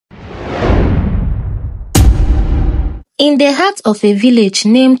In the heart of a village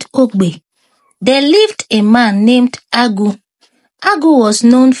named Ogbe, there lived a man named Agu. Agu was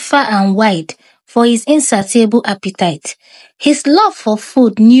known far and wide for his insatiable appetite. His love for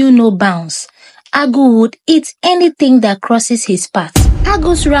food knew no bounds. Agu would eat anything that crosses his path.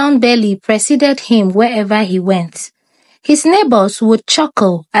 Agu's round belly preceded him wherever he went. His neighbors would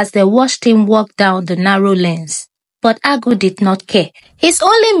chuckle as they watched him walk down the narrow lanes. But Agu did not care. His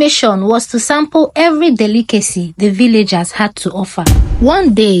only mission was to sample every delicacy the villagers had to offer.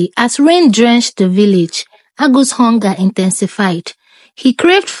 One day, as rain drenched the village, Agu's hunger intensified. He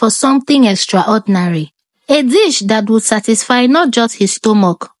craved for something extraordinary, a dish that would satisfy not just his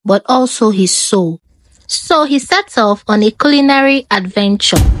stomach, but also his soul. So he set off on a culinary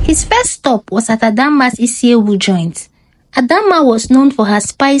adventure. His first stop was at Adamma's Isiewu joint. Adamma was known for her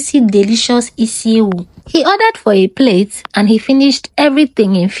spicy, delicious Isiewu. He ordered for a plate and he finished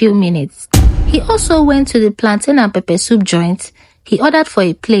everything in few minutes. He also went to the plantain and pepper soup joint. He ordered for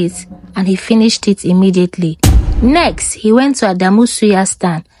a plate and he finished it immediately. Next, he went to Adamu's suya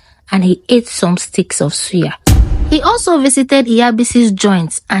stand and he ate some sticks of suya. He also visited Iyabisi's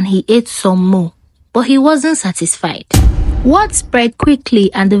joint and he ate some more, but he wasn't satisfied. Word spread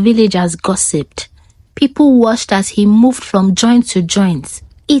quickly and the villagers gossiped. People watched as he moved from joint to joint,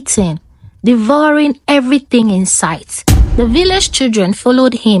 eating, devouring everything in sight. The village children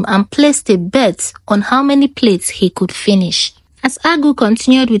followed him and placed a bet on how many plates he could finish. As Agu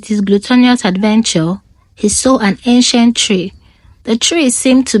continued with his gluttonous adventure, he saw an ancient tree. The tree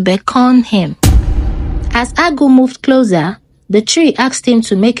seemed to beckon him. As Agu moved closer, the tree asked him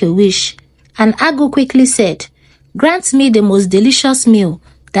to make a wish, and Agu quickly said, "Grant me the most delicious meal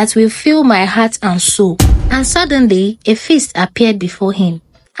that will fill my heart and soul." And suddenly, a feast appeared before him.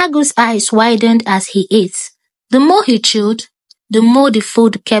 Agu's eyes widened as he ate. The more he chewed, the more the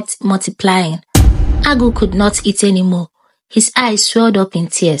food kept multiplying. Agu could not eat anymore. His eyes swelled up in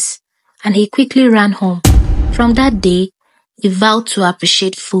tears, and he quickly ran home. From that day, he vowed to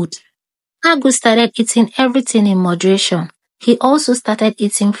appreciate food. Agu started eating everything in moderation. He also started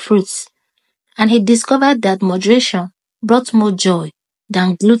eating fruits, and he discovered that moderation brought more joy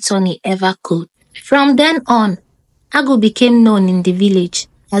than gluttony ever could. From then on, Agu became known in the village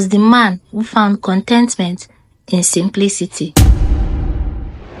as the man who found contentment in simplicity.